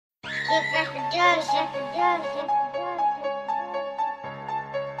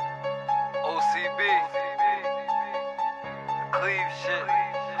OCB, Cleve shit,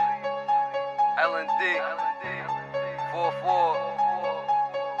 L&D, 4-4.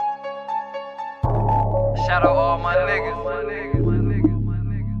 Shout out all my niggas.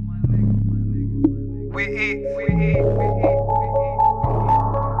 We eat.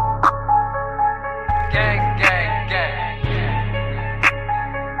 Gang.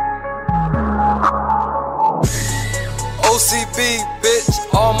 OCB, bitch,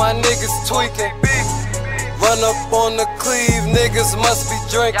 all my niggas tweaking. Run up on the Cleve, niggas must be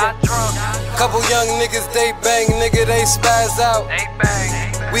drinking. Couple young niggas, they bang, nigga, they spaz out.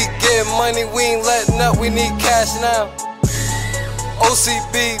 We get money, we ain't letting up, we need cash now.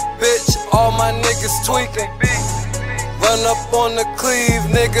 OCB, bitch, all my niggas tweaking. Run up on the Cleve,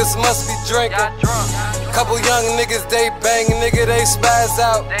 niggas must be drinking. Couple young niggas, they bang, nigga, they spaz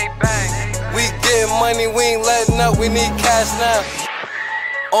out. We get money, we ain't letting up, we need cash now.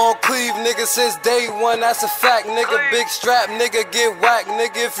 On Cleve, nigga, since day one, that's a fact, nigga. Big strap, nigga, get whacked,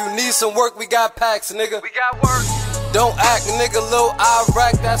 nigga. If you need some work, we got packs, nigga. We got work. Don't act, nigga, Lil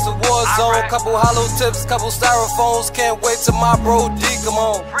Iraq, that's a war zone. Couple hollow tips, couple styrophones. Can't wait till my bro D come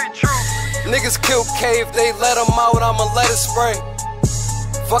on. Niggas kill K, if they let him out, I'ma let it spray.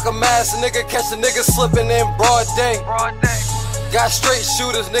 Fuck a mask, nigga, catch a nigga slipping in broad day. Got straight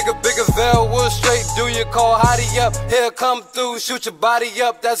shooters, nigga, bigger veil, we'll straight do your call hottie up. Here come through, shoot your body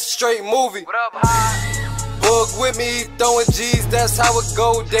up, that's a straight movie. What up, high? Book with me, throwing G's, that's how it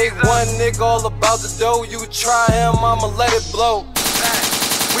go. Day one, nigga, all about the dough. You try him, I'ma let it blow.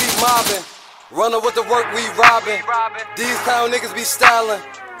 We mobbing, running with the work, we robbing. These clown niggas be styling,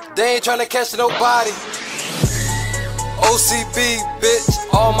 they ain't tryna catch nobody. OCB,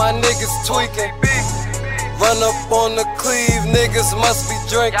 bitch, all my niggas tweaking. Run up on the Cleve, niggas must be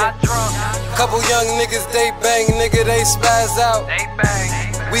drinking. Couple young niggas, they bang, nigga, they spaz out.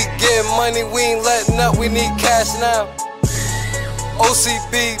 We get money, we ain't letting up, we need cash now.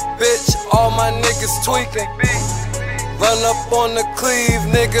 OCB, bitch, all my niggas tweaking. Run up on the Cleve,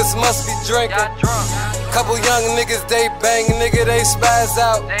 niggas must be drinking. Couple young niggas, they bang, nigga, they spaz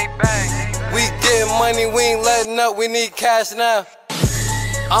out. We get money, we ain't letting up, we need cash now.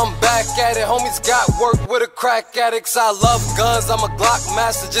 I'm back at it, homies got work with a crack addicts. I love guns, I'm a Glock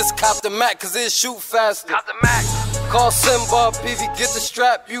master. Just cop the Mac, cause it shoot faster. Call Simba up, if he get the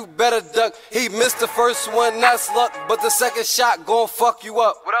strap, you better duck. He missed the first one, that's luck, but the second shot gon' fuck you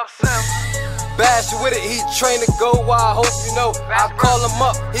up. What up, Sim? Bash with it, he train to go, I hope you know. I call him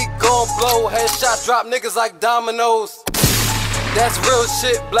up, he gon' blow. Headshot drop niggas like dominoes. That's real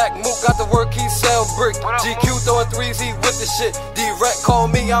shit, Black Mook got the work, he sell brick. GQ throwing threes, he with the shit. D-Rec call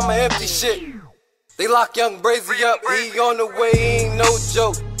me, I'm a empty shit. They lock Young Brazy up, he on the way, he ain't no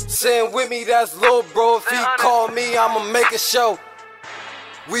joke. Sitting with me, that's Lil Bro, if he call me, I'ma make a show.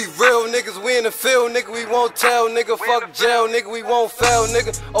 We real niggas, we in the field, nigga, we won't tell, nigga. Fuck jail, nigga, we won't fail,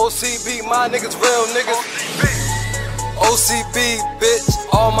 nigga. OCB, my niggas real niggas. OCB,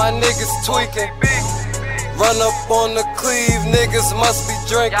 bitch, all my niggas tweaking. Run up on the Cleve, niggas must be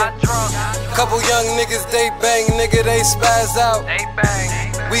drinking. Couple young niggas, they bang, nigga, they spaz out.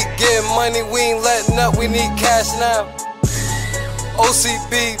 We get money, we ain't letting up, we need cash now.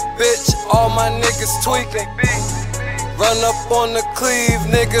 OCB, bitch, all my niggas tweaking. Run up on the Cleve,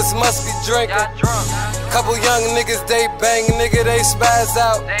 niggas must be drinking. Couple young niggas, they bang, nigga, they spaz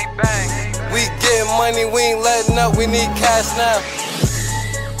out. We get money, we ain't letting up, we need cash now.